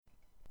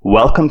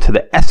Welcome to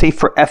the Essay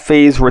for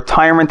FA's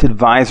Retirement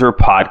Advisor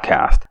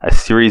podcast, a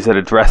series that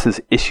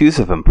addresses issues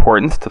of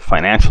importance to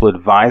financial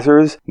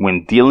advisors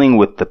when dealing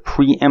with the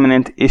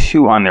preeminent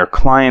issue on their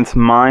clients'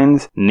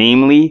 minds,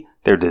 namely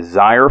their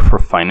desire for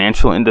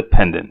financial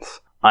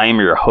independence. I am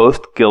your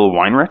host, Gil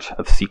Weinrich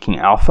of Seeking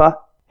Alpha,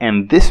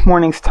 and this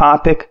morning's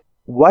topic: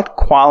 what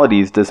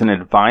qualities does an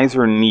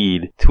advisor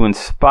need to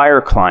inspire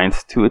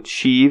clients to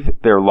achieve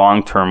their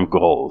long-term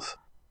goals?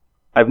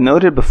 I've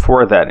noted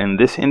before that in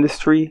this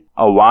industry,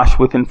 awash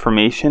with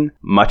information,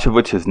 much of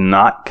which is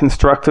not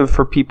constructive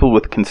for people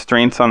with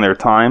constraints on their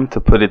time,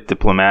 to put it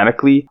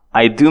diplomatically,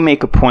 I do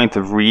make a point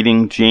of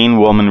reading Jane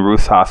Wollman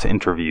Rusoff's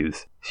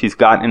interviews. She's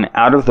got an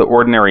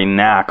out-of-the-ordinary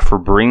knack for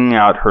bringing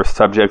out her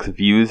subjects'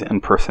 views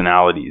and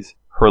personalities.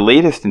 Her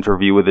latest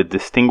interview with a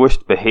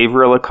distinguished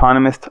behavioral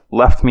economist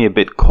left me a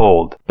bit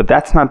cold, but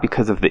that's not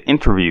because of the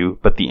interview,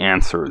 but the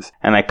answers,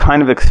 and I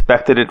kind of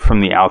expected it from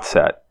the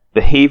outset.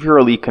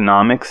 Behavioral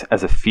economics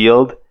as a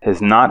field has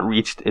not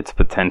reached its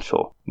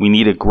potential. We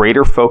need a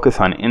greater focus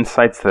on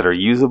insights that are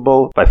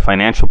usable by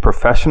financial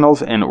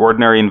professionals and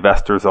ordinary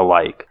investors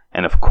alike.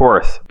 And of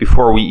course,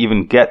 before we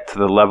even get to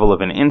the level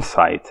of an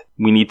insight,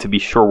 we need to be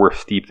sure we're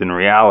steeped in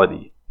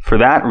reality. For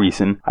that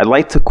reason, I'd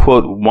like to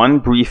quote one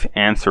brief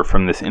answer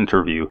from this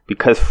interview,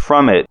 because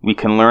from it we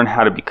can learn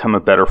how to become a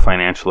better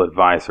financial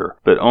advisor,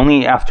 but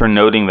only after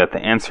noting that the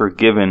answer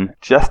given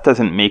just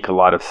doesn't make a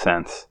lot of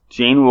sense.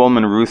 Jane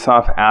Wollman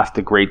Rusoff asked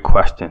a great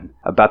question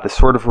about the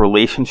sort of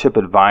relationship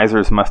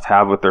advisors must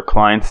have with their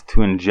clients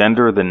to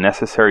engender the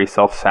necessary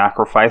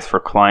self-sacrifice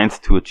for clients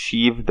to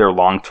achieve their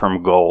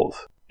long-term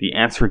goals. The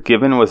answer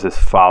given was as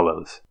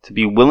follows: to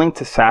be willing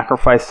to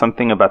sacrifice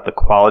something about the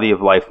quality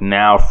of life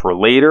now for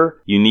later,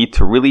 you need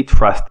to really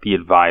trust the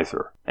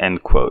advisor.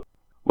 End quote.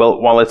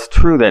 Well, while it's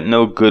true that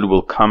no good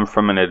will come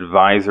from an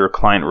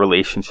advisor-client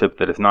relationship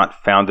that is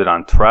not founded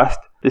on trust,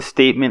 this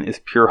statement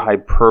is pure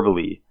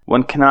hyperbole.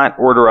 One cannot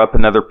order up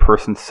another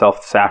person's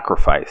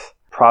self-sacrifice.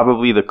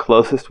 Probably the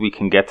closest we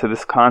can get to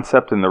this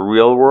concept in the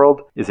real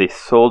world is a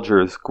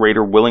soldier's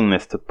greater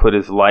willingness to put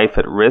his life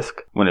at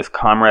risk when his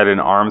comrade in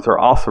arms are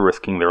also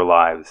risking their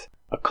lives.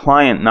 A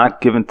client not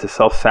given to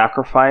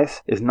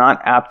self-sacrifice is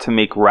not apt to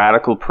make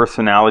radical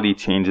personality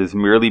changes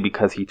merely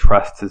because he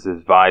trusts his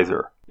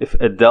advisor. If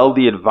Adele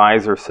the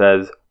advisor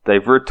says,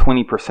 "Divert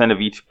 20% of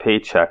each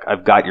paycheck,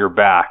 I've got your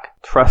back,"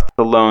 trust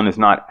alone is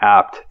not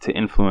apt to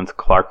influence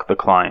Clark the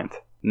client.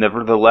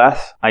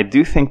 Nevertheless, I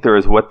do think there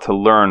is what to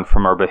learn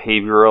from our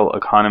behavioral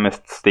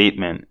economist's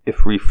statement,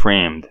 if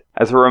reframed.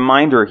 As a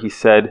reminder, he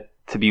said,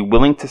 to be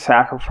willing to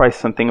sacrifice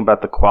something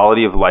about the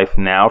quality of life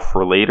now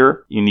for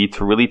later, you need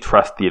to really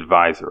trust the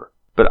advisor.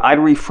 But I'd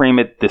reframe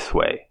it this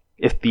way: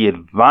 if the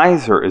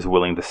advisor is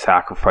willing to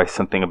sacrifice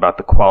something about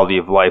the quality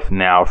of life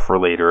now for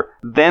later,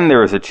 then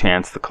there is a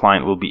chance the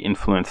client will be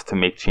influenced to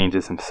make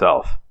changes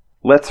himself.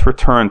 Let's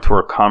return to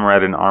our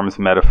comrade in arms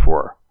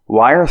metaphor.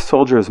 Why are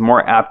soldiers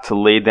more apt to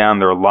lay down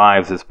their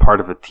lives as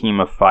part of a team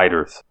of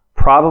fighters?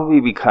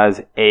 Probably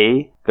because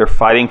A, they're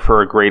fighting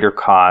for a greater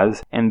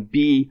cause, and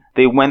B,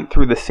 they went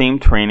through the same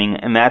training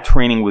and that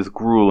training was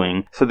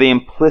grueling, so they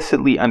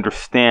implicitly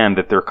understand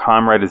that their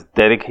comrade is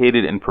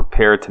dedicated and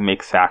prepared to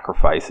make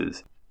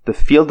sacrifices. The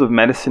field of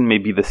medicine may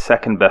be the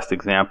second best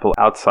example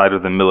outside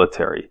of the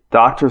military.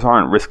 Doctors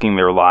aren't risking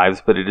their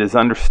lives, but it is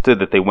understood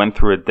that they went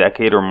through a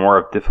decade or more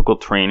of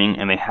difficult training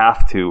and they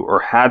have to, or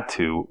had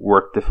to,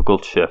 work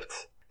difficult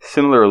shifts.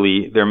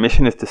 Similarly, their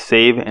mission is to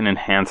save and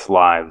enhance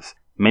lives.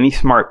 Many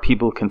smart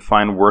people can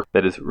find work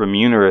that is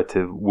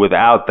remunerative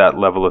without that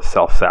level of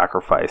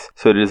self-sacrifice.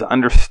 So it is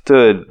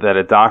understood that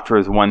a doctor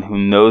is one who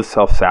knows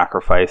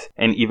self-sacrifice,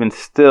 and even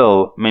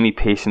still, many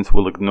patients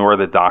will ignore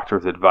the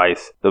doctor's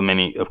advice, though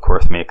many, of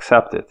course, may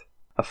accept it.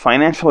 A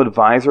financial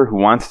advisor who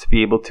wants to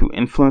be able to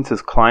influence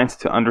his clients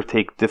to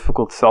undertake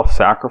difficult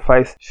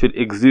self-sacrifice should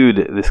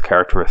exude this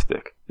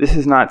characteristic. This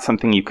is not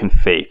something you can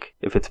fake.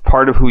 If it's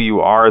part of who you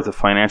are as a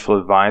financial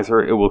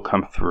advisor, it will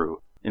come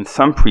through. In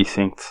some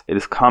precincts, it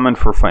is common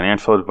for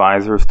financial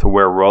advisors to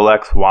wear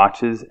Rolex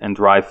watches and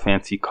drive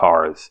fancy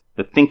cars.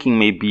 The thinking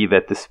may be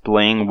that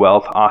displaying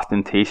wealth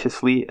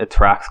ostentatiously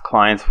attracts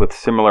clients with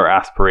similar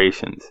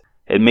aspirations.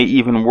 It may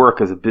even work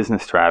as a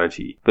business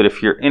strategy, but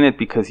if you're in it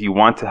because you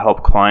want to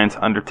help clients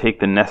undertake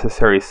the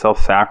necessary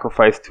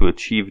self-sacrifice to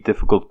achieve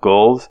difficult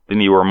goals,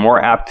 then you are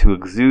more apt to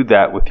exude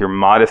that with your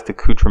modest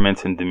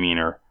accoutrements and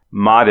demeanor.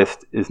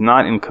 Modest is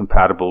not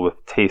incompatible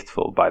with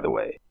tasteful, by the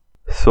way.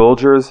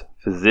 Soldiers,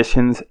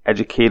 physicians,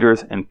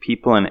 educators, and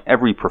people in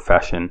every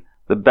profession,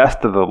 the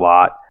best of the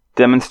lot,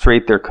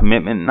 demonstrate their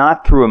commitment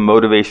not through a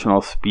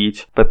motivational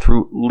speech, but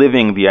through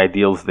living the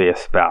ideals they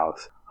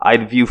espouse.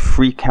 I'd view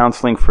free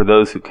counseling for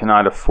those who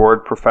cannot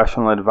afford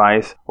professional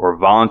advice or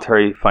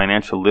voluntary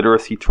financial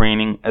literacy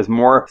training as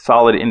more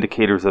solid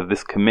indicators of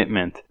this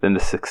commitment than the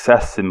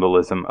success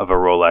symbolism of a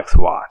Rolex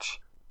watch.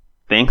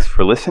 Thanks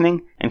for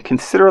listening, and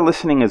consider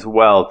listening as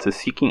well to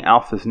Seeking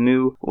Alpha's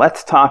new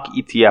Let's Talk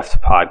ETFs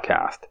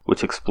podcast,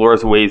 which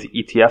explores ways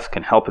ETFs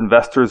can help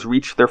investors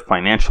reach their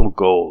financial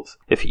goals.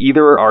 If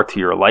either are to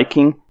your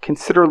liking,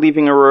 consider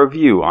leaving a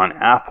review on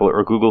Apple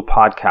or Google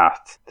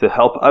Podcasts to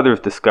help others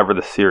discover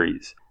the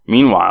series.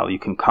 Meanwhile, you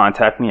can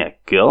contact me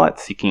at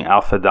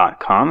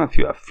gil@seekingalpha.com if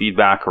you have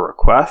feedback or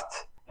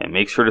requests, and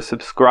make sure to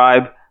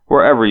subscribe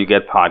wherever you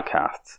get podcasts.